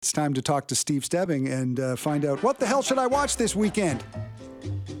it's time to talk to Steve Stebbing and find out what the hell should I watch this weekend?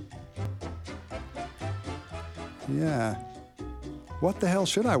 Yeah. What the hell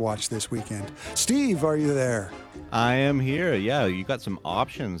should I watch this weekend? Steve, are you there? I am here. Yeah, you got some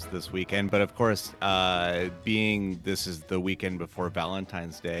options this weekend, but of course, being this is the weekend before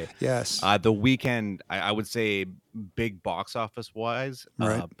Valentine's Day. Yes. The weekend, I would say, big box office wise,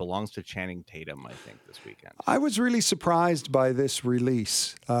 Right. belongs to Channing Tatum. I think this weekend. I was really surprised by this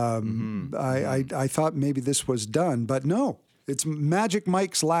release. I thought maybe this was done, but no. It's Magic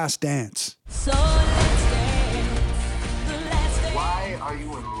Mike's Last Dance. So let's dance. Why are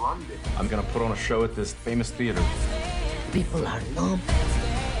you in London? I'm gonna put on a show at this famous theater. People are numb,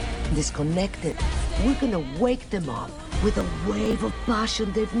 disconnected. We're gonna wake them up with a wave of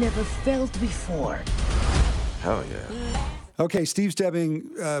passion they've never felt before. Hell yeah. Okay, Steve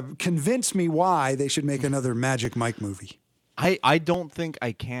Stebbing, convince me why they should make another Magic Mike movie. I don't think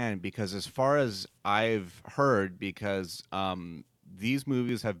I can, because as far as I've heard, because these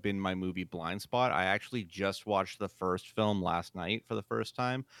movies have been my movie blind spot. I actually just watched the first film last night for the first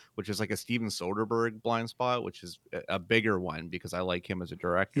time, which is like a Steven Soderbergh blind spot, which is a bigger one because I like him as a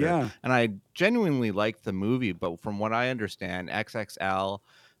director. Yeah. And I genuinely liked the movie, but from what I understand, XXL,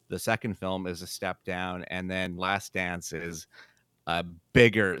 the second film, is a step down, and then Last Dance is a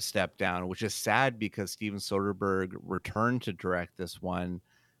bigger step down, which is sad because Steven Soderbergh returned to direct this one,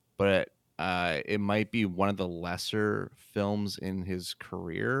 but it might be one of the lesser films in his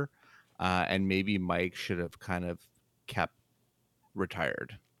career, and maybe Mike should have kind of kept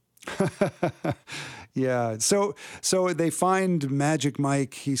retired. Yeah. So they find Magic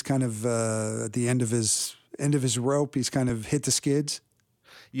Mike. He's kind of at the end of his rope. He's kind of hit the skids.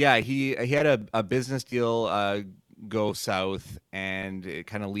 Yeah, he had a business deal go south, and it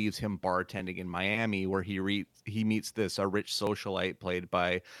kind of leaves him bartending in Miami, where he meets this rich socialite played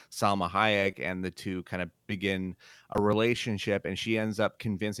by Salma Hayek, and the two kind of begin a relationship, and she ends up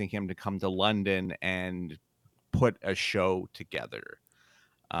convincing him to come to London and put a show together,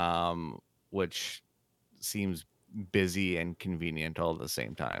 which seems busy and convenient all at the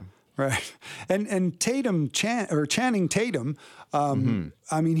same time. Right. And Channing Tatum, I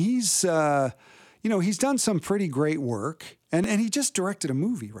mean, he's he's done some pretty great work, and he just directed a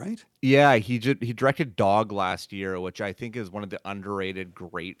movie, right? Yeah, he directed Dog last year, which I think is one of the underrated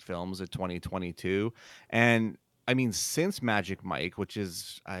great films of 2022. And I mean, since Magic Mike, which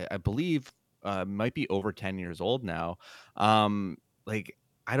is I believe might be over 10 years old now, like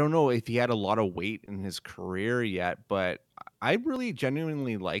I don't know if he had a lot of weight in his career yet, but I really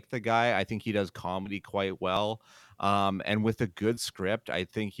genuinely like the guy. I think he does comedy quite well. And with a good script, I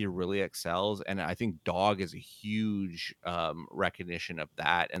think he really excels. And I think Dog is a huge recognition of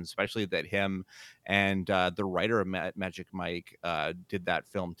that. And especially that him and the writer of Magic Mike did that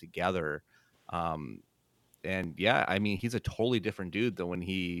film together. And yeah, I mean, he's a totally different dude than when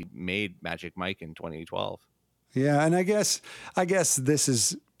he made Magic Mike in 2012. Yeah, and I guess this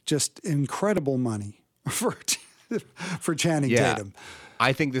is just incredible money for Channing Tatum.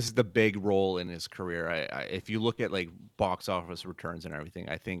 I think this is the big role in his career. If you look at like box office returns and everything,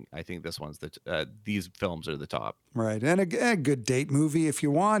 I think this one's these films are the top. Right, and a good date movie if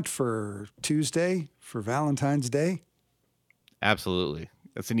you want for Tuesday for Valentine's Day. Absolutely,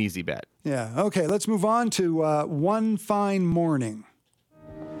 that's an easy bet. Yeah. Okay, let's move on to One Fine Morning.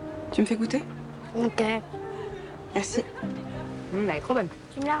 Tu me fais goûter? Okay. Merci. Elle est trop bonne.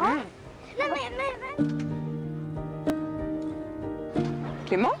 Tu me la rends?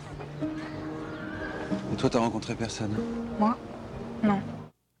 Clément? Et toi, t'as rencontré personne? Moi? Non.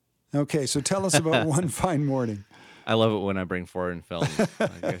 Okay, so tell us about One Fine Morning. I love it when I bring foreign films.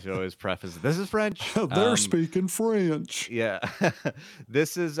 I should always preface, this is French. They're speaking French. Yeah.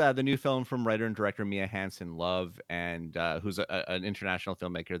 This is the new film from writer and director Mia Hansen-Løve, and who's an international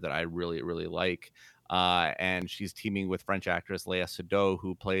filmmaker that I really, really like. And she's teaming with French actress Léa Seydoux,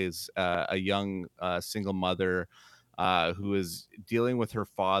 who plays a young single mother who is dealing with her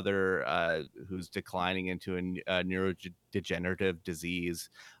father, who's declining into a neurodegenerative disease,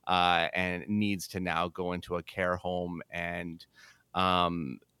 and needs to now go into a care home, and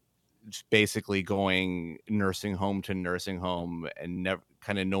just basically going nursing home to nursing home, and never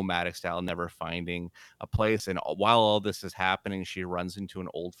kind of nomadic style, never finding a place. And while all this is happening, she runs into an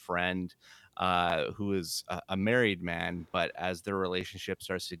old friend who is a married man, but as their relationship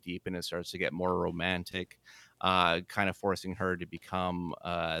starts to deepen, it starts to get more romantic, kind of forcing her to become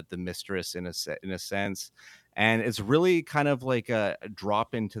the mistress in a sense. And it's really kind of like a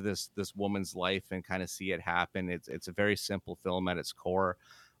drop into this woman's life and kind of see it happen. It's a very simple film at its core,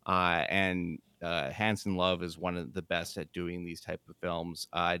 and Hansen Love is one of the best at doing these type of films.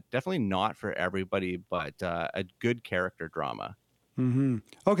 Definitely not for everybody, but a good character drama.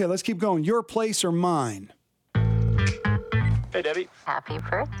 Okay, let's keep going. Your Place or Mine? Hey, Debbie. Happy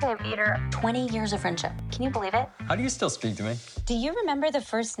birthday, Peter. 20 years of friendship. Can you believe it? How do you still speak to me? Do you remember the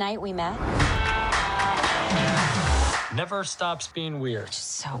first night we met? Never stops being weird.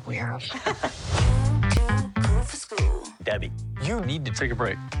 So weird. Debbie, you need to take a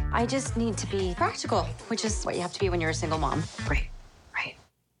break. I just need to be practical, which is what you have to be when you're a single mom. Right.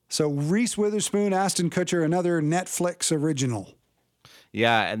 So Reese Witherspoon, Ashton Kutcher, another Netflix original.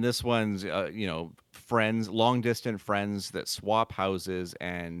 Yeah, and this one's friends, long distance friends that swap houses,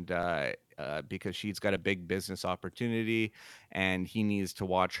 and because she's got a big business opportunity, and he needs to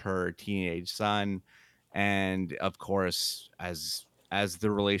watch her teenage son, and of course, as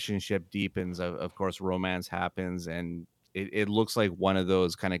the relationship deepens, of course, romance happens, and it looks like one of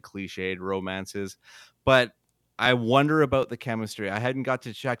those kind of cliched romances, but I wonder about the chemistry. I hadn't got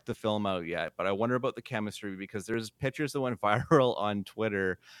to check the film out yet, but I wonder about the chemistry because there's pictures that went viral on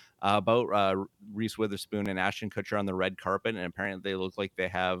Twitter about Reese Witherspoon and Ashton Kutcher on the red carpet, and apparently they look like they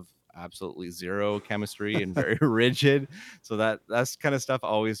have absolutely zero chemistry and very rigid. So that's kind of stuff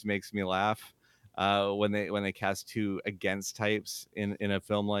always makes me laugh when they cast two against types in a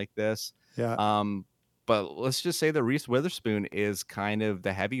film like this. Yeah. But let's just say that Reese Witherspoon is kind of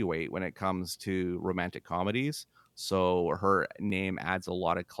the heavyweight when it comes to romantic comedies. So her name adds a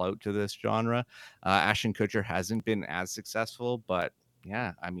lot of clout to this genre. Ashton Kutcher hasn't been as successful, but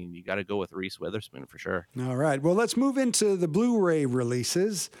yeah, I mean, you got to go with Reese Witherspoon for sure. All right. Well, let's move into the Blu-ray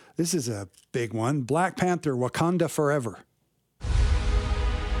releases. This is a big one. Black Panther, Wakanda Forever.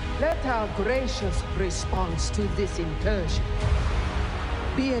 Let our gracious response to this incursion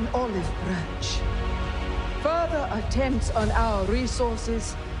be an olive branch. Further attempts on our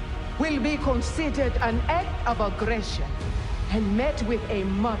resources will be considered an act of aggression and met with a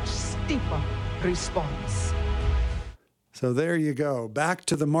much steeper response. So there you go. Back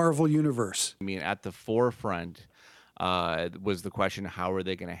to the Marvel Universe. I mean, at the forefront was the question, how are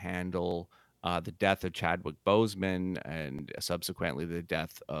they going to handle the death of Chadwick Boseman and subsequently the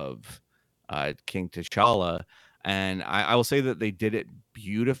death of King T'Challa? And I will say that they did it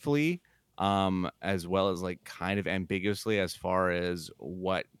beautifully, as well as like kind of ambiguously as far as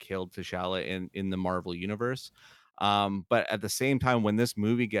what killed T'Challa in the Marvel Universe. But at the same time, when this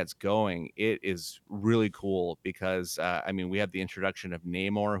movie gets going, it is really cool because, I mean, we have the introduction of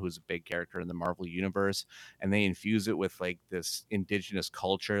Namor, who's a big character in the Marvel Universe, and they infuse it with like this indigenous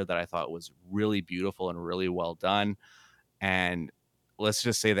culture that I thought was really beautiful and really well done. And let's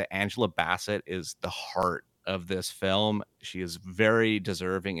just say that Angela Bassett is the heart of this film. She is very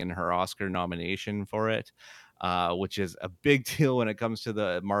deserving in her Oscar nomination for it, which is a big deal when it comes to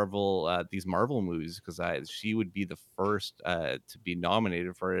the these Marvel movies, because she would be the first to be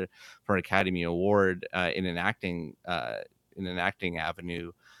nominated for an Academy Award in an acting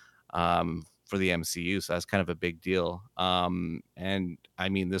avenue for the MCU. So that's kind of a big deal. And I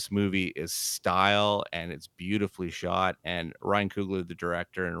mean, this movie is style and it's beautifully shot. And Ryan Coogler, the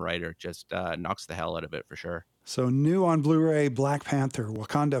director and writer, just knocks the hell out of it for sure. So new on Blu-ray, Black Panther,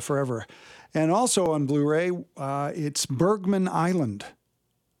 Wakanda Forever. And also on Blu-ray, it's Bergman Island.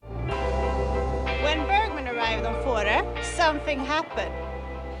 When Bergman arrived on Fore, something happened.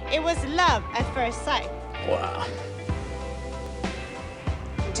 It was love at first sight. Wow.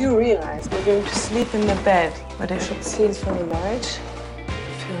 Do you realize we're going to sleep in the bed where they shot scenes from the marriage?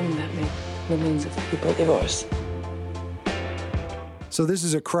 Film that made millions of people divorce. So this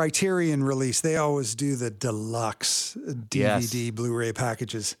is a Criterion release. They always do the deluxe DVD Blu-ray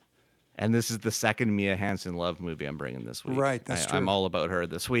packages. And this is the second Mia Hansen Love movie I'm bringing this week. Right, that's true. I'm all about her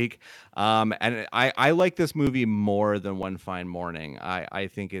this week. And I like this movie more than One Fine Morning. I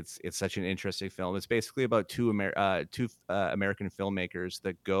think it's such an interesting film. It's basically about two American filmmakers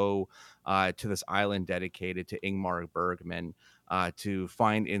that go to this island dedicated to Ingmar Bergman to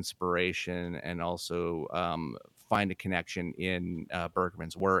find inspiration and also find a connection in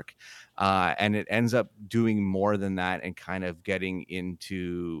Bergman's work. And it ends up doing more than that and kind of getting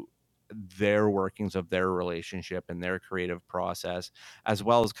into their workings of their relationship and their creative process, as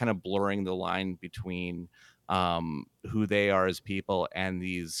well as kind of blurring the line between who they are as people and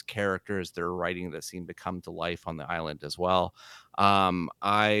these characters they're writing that seem to come to life on the island as well.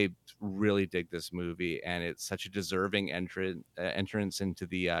 I really dig this movie, and it's such a deserving entrance into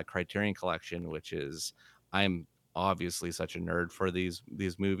the Criterion Collection, which is I'm obviously such a nerd for these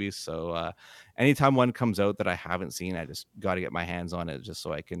movies. So anytime one comes out that I haven't seen, I just got to get my hands on it just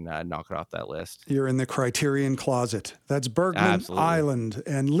so I can knock it off that list. You're in the Criterion closet. That's Bergman Absolutely. Island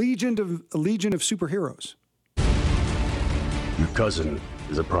and Legion of Superheroes. Your cousin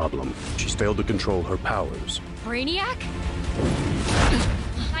is a problem. She's failed to control her powers. Brainiac?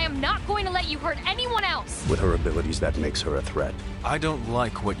 I am not going to let you hurt anyone else. With her abilities, that makes her a threat. I don't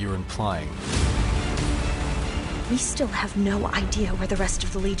like what you're implying. We still have no idea where the rest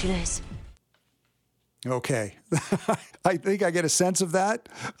of the Legion is. Okay. I think I get a sense of that.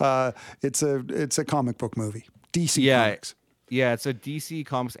 It's a comic book movie. DC Comics. Yeah, it's a DC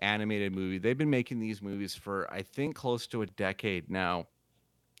Comics animated movie. They've been making these movies for, I think, close to a decade now,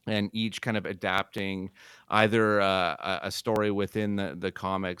 and each kind of adapting either a story within the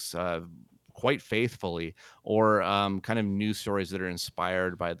comics quite faithfully, or kind of new stories that are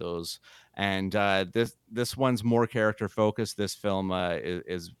inspired by those. And this one's more character focused. This film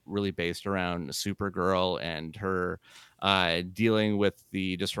is really based around Supergirl and her dealing with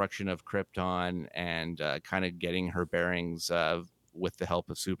the destruction of Krypton and kind of getting her bearings with the help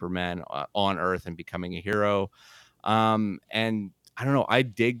of Superman on Earth and becoming a hero. And I don't know, I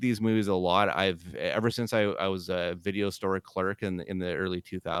dig these movies a lot. Ever since I was a video store clerk in the early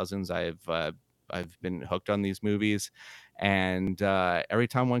 2000s, I've been hooked on these movies, and every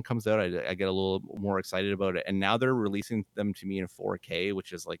time one comes out, I get a little more excited about it. And now they're releasing them to me in 4K,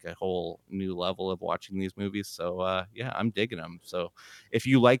 which is like a whole new level of watching these movies. So yeah, I'm digging them. So if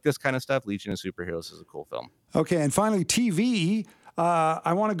you like this kind of stuff, Legion of Superheroes is a cool film. Okay, and finally, TV.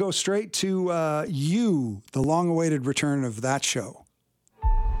 I want to go straight to You, the long-awaited return of that show.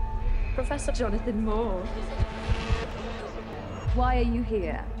 Professor Jonathan Moore. Why are you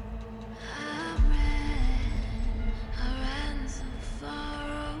here?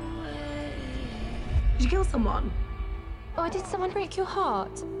 Did you kill someone? Oh, did someone break your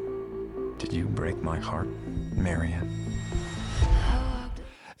heart? Did you break my heart, Marianne?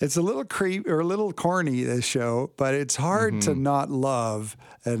 It's a little a little corny, this show, but it's hard to not love.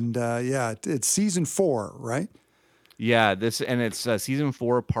 And yeah, it's season 4, right? Yeah, it's season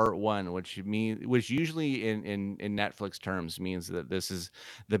 4, part 1, which usually in Netflix terms means that this is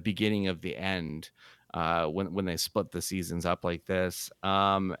the beginning of the end. When they split the seasons up like this,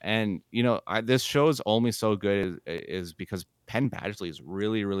 and this show is only so good is because Penn Badgley is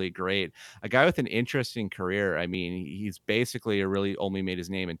really, really great. A guy with an interesting career. I mean, he's basically really only made his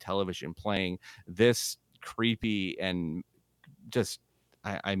name in television, playing this creepy and just.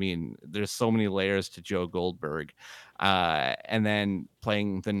 I mean, there's so many layers to Joe Goldberg, and then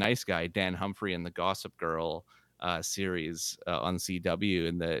playing the nice guy Dan Humphrey in the Gossip Girl series on CW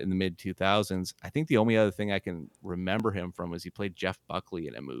in the mid 2000s. I think the only other thing I can remember him from was he played Jeff Buckley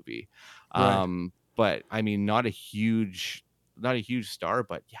in a movie. Right. But I mean, not a huge star,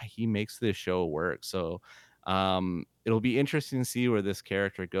 but yeah, he makes this show work. So it'll be interesting to see where this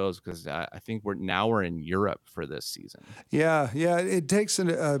character goes, because I think we're in Europe for this season. Yeah. It takes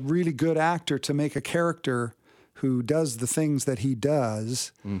a really good actor to make a character who does the things that he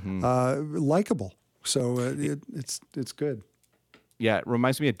does likable. So it's good. Yeah, it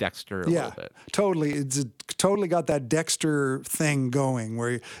reminds me of Dexter a little bit. Totally. It's totally got that Dexter thing going,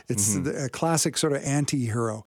 where it's a classic sort of anti-hero.